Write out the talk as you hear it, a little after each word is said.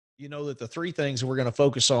You know that the three things we're going to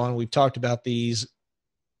focus on, we've talked about these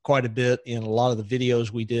quite a bit in a lot of the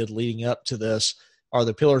videos we did leading up to this, are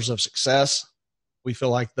the pillars of success. We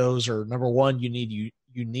feel like those are number one, you need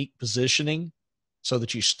unique positioning so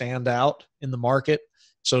that you stand out in the market,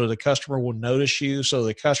 so the customer will notice you, so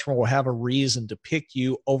the customer will have a reason to pick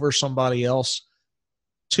you over somebody else.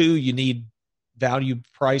 Two, you need value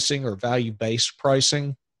pricing or value-based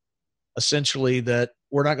pricing. Essentially that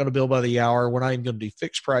we're not going to bill by the hour. We're not even going to do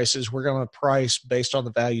fixed prices. We're going to price based on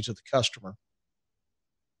the value to the customer.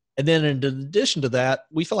 And then in addition to that,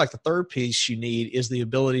 we feel like the third piece you need is the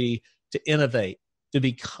ability to innovate, to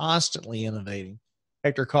be constantly innovating.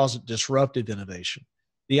 Hector calls it disruptive innovation.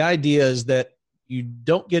 The idea is that you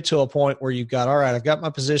don't get to a point where you've got, all right, I've got my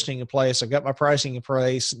positioning in place, I've got my pricing in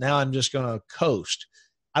place, now I'm just going to coast.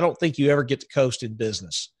 I don't think you ever get to coast in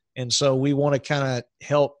business. And so we want to kind of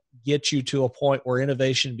help get you to a point where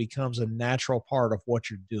innovation becomes a natural part of what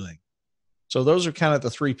you're doing. So those are kind of the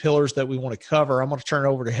three pillars that we want to cover. I'm going to turn it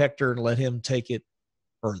over to Hector and let him take it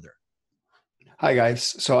further. Hi, guys.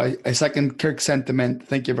 So I second Kirk's sentiment.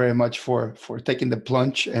 Thank you very much for taking the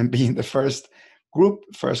plunge and being the first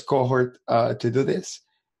cohort to do this.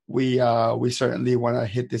 We certainly want to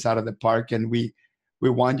hit this out of the park, and we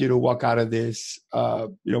want you to walk out of this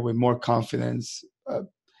with more confidence,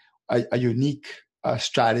 a unique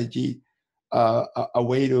strategy, a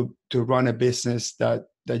way to run a business that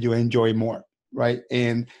you enjoy more, right?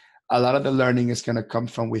 And a lot of the learning is going to come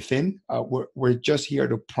from within. We're just here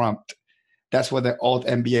to prompt. That's what the Alt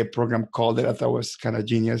MBA program called it. I thought it was kind of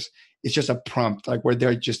genius. It's just a prompt, like we're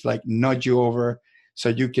there just like nudge you over so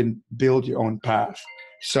you can build your own path.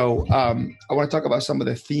 So I want to talk about some of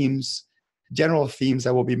the themes, general themes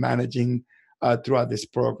that we'll be managing throughout this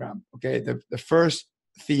program. Okay, the first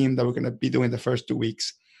theme that we're going to be doing the first 2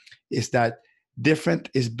 weeks is that different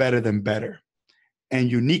is better than better,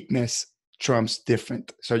 and uniqueness trumps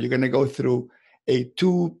different. So you're going to go through a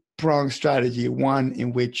two-pronged strategy, one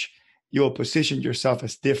in which you'll position yourself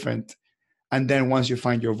as different, and then once you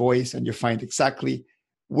find your voice and you find exactly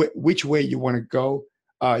which way you want to go,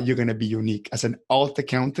 you're going to be unique. As an alt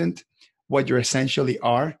accountant, what you essentially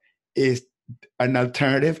are is an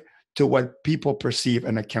alternative to what people perceive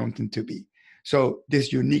an accountant to be. So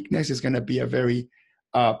this uniqueness is going to be a very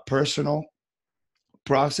personal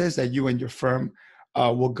process that you and your firm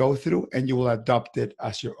will go through, and you will adopt it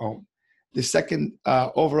as your own. The second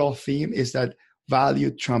overall theme is that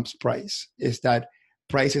value trumps price, is that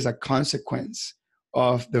price is a consequence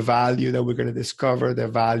of the value that we're going to discover, the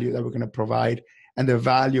value that we're going to provide, and the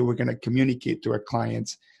value we're going to communicate to our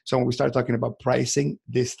clients. So when we start talking about pricing,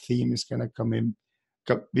 this theme is going to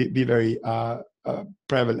be very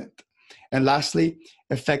prevalent. And lastly,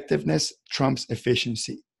 effectiveness trumps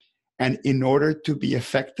efficiency. And in order to be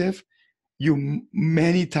effective,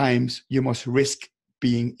 many times you must risk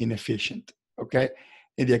being inefficient, okay?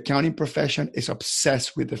 In the accounting profession, is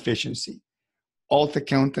obsessed with efficiency. Alt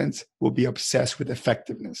accountants will be obsessed with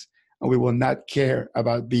effectiveness, and we will not care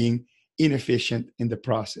about being inefficient in the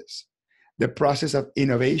process. The process of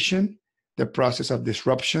innovation, the process of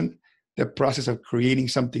disruption, the process of creating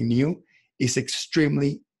something new is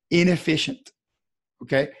extremely inefficient,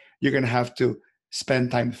 okay? You're going to have to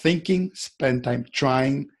spend time thinking, spend time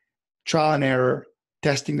trying, trial and error,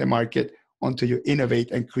 testing the market until you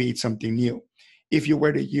innovate and create something new. If you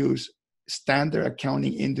were to use standard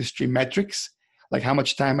accounting industry metrics, like how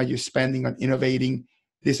much time are you spending on innovating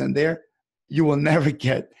this and there, you will never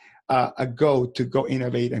get a go to go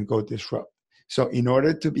innovate and go disrupt. So in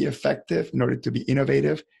order to be effective, in order to be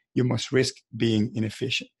innovative, you must risk being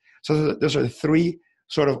inefficient. So those are the three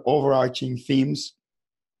sort of overarching themes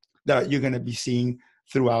that you're going to be seeing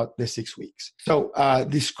throughout the 6 weeks. So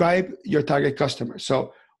describe your target customer.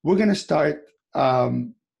 So we're going to start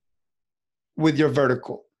with your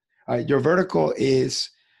vertical. Your vertical is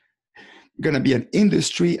going to be an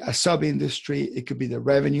industry, a sub-industry. It could be the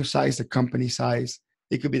revenue size, the company size.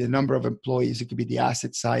 It could be the number of employees. It could be the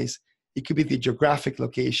asset size. It could be the geographic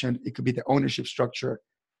location. It could be the ownership structure.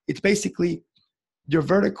 It's basically, your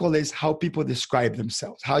vertical is how people describe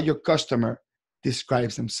themselves, how your customer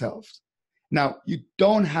describes themselves. Now, you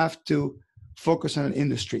don't have to focus on an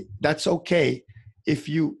industry. That's okay if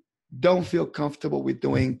you don't feel comfortable with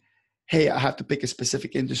doing, hey, I have to pick a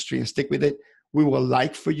specific industry and stick with it. We would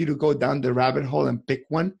like for you to go down the rabbit hole and pick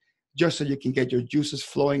one, just so you can get your juices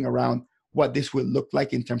flowing around what this will look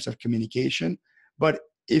like in terms of communication. But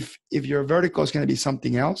if your vertical is going to be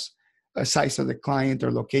something else, a size of the client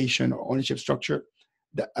or location or ownership structure,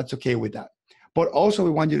 that's okay with that. But also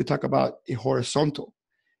we want you to talk about a horizontal.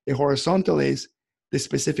 A horizontal is the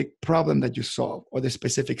specific problem that you solve or the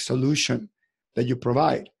specific solution that you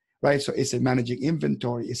provide. right? So is it managing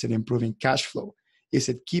inventory? Is it improving cash flow? Is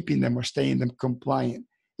it keeping them or staying them compliant?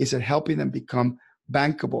 Is it helping them become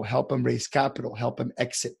bankable, help them raise capital, help them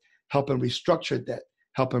exit, help them restructure debt,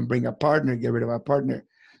 help them bring a partner, get rid of a partner?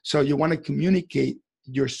 So you want to communicate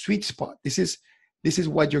your sweet spot. This is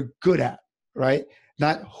what you're good at, right?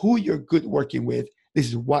 Not who you're good working with. This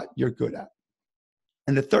is what you're good at.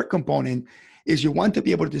 And the third component is you want to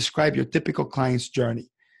be able to describe your typical client's journey.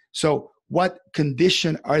 So what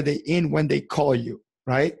condition are they in when they call you,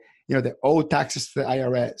 right? You know, they owe taxes to the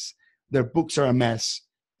IRS. Their books are a mess.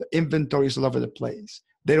 The inventory is all over the place.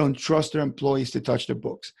 They don't trust their employees to touch their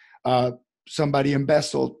books. Somebody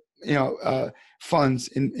embezzled, funds.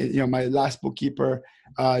 My last bookkeeper,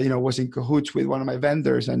 was in cahoots with one of my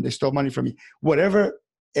vendors, and they stole money from me. Whatever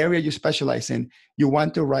area you specialize in, you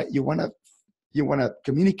want to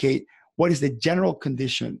communicate what is the general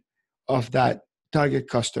condition of that target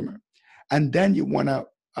customer, and then you want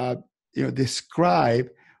to describe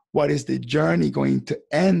what is the journey going to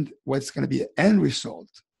end, what's going to be the end result,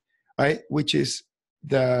 right? Which is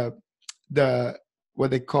the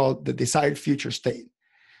what they call the desired future state.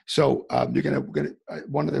 So you're gonna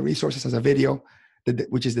one of the resources has a video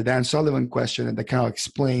which is the Dan Sullivan question, and they kind of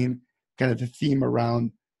explain kind of the theme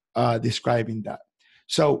around describing that.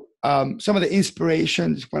 So some of the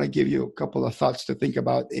inspiration, just want to give you a couple of thoughts to think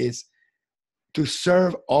about, is to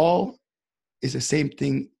serve all is the same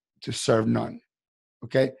thing to serve none.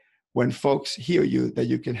 Okay? When folks hear you that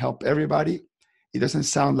you can help everybody, it doesn't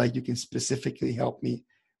sound like you can specifically help me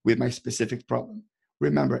with my specific problem.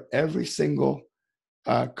 Remember, every single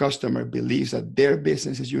customer believes that their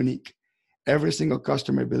business is unique. Every single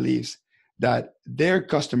customer believes that their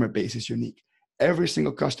customer base is unique. Every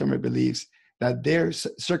single customer believes that their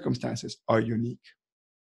circumstances are unique.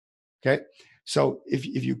 Okay? So if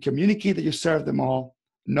you communicate that you serve them all,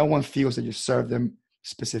 no one feels that you serve them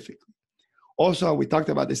specifically. Also, we talked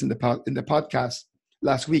about this in the podcast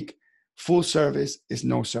last week. Full service is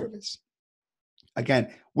no service.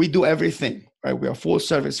 Again, we do everything, right? We're a full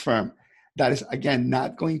service firm. That is, again,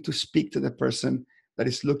 not going to speak to the person that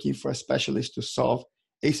is looking for a specialist to solve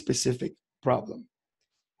a specific problem.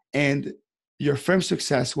 And your firm's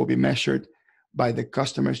success will be measured by the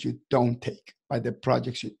customers you don't take, by the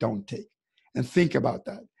projects you don't take. And think about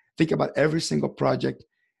that. Think about every single project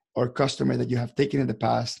or customer that you have taken in the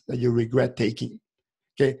past that you regret taking.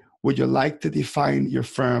 Okay, would you like to define your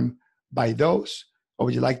firm by those, or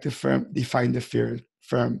would you like to define the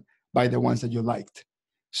firm by the ones that you liked?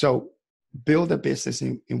 So build a business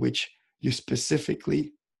in which you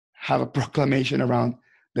specifically have a proclamation around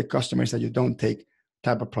the customers that you don't take,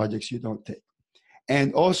 type of projects you don't take.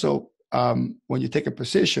 And also, when you take a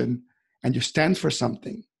position and you stand for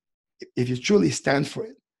something, if you truly stand for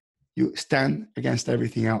it, you stand against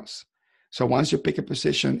everything else. So once you pick a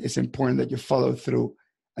position, it's important that you follow through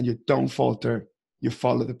and you don't falter. You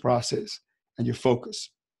follow the process and you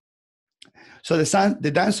focus. So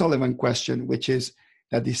the Dan Sullivan question, which is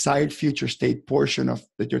the desired future state portion of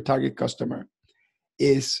your target customer,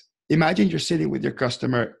 is imagine you're sitting with your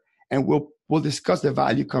customer, and we'll discuss the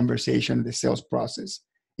value conversation, the sales process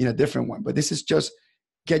in a different one. But this is just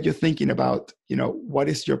get you thinking about, what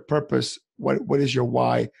is your purpose? What is your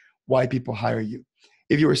why people hire you?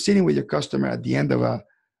 If you were sitting with your customer at the end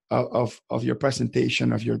of your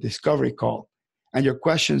presentation, of your discovery call, and your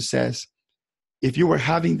question says, if we were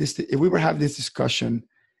having this discussion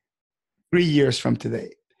 3 years from today,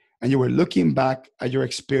 and you were looking back at your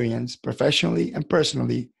experience professionally and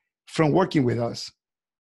personally from working with us,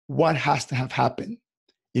 what has to have happened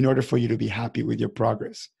in order for you to be happy with your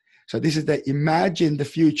progress? So this is imagine the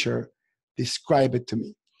future, describe it to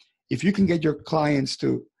me. If you can get your clients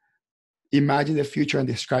to imagine the future and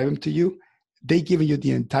describe them to you, they give you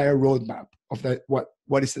the entire roadmap of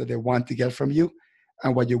what is it that they want to get from you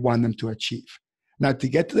and what you want them to achieve. Now, to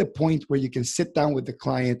get to the point where you can sit down with the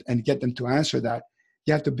client and get them to answer that,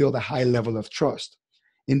 you have to build a high level of trust.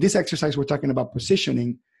 In this exercise, we're talking about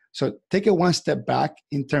positioning. So take it one step back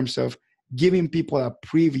in terms of giving people a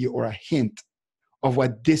preview or a hint of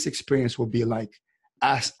what this experience will be like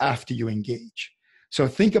after you engage. So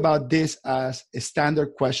think about this as a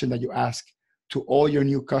standard question that you ask to all your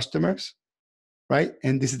new customers, right?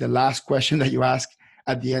 And this is the last question that you ask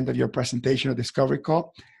at the end of your presentation or discovery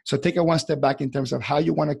call. So take it one step back in terms of how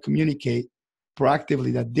you want to communicate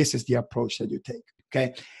proactively that this is the approach that you take,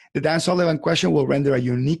 okay? The Dan Sullivan question will render a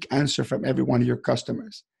unique answer from every one of your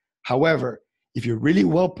customers. However, if you're really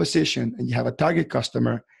well positioned and you have a target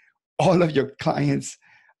customer, all of your clients'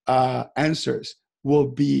 answers will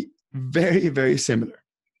be very, very similar,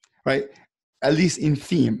 right? At least in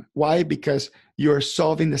theme. Why? Because you're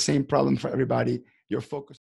solving the same problem for everybody. You're focused.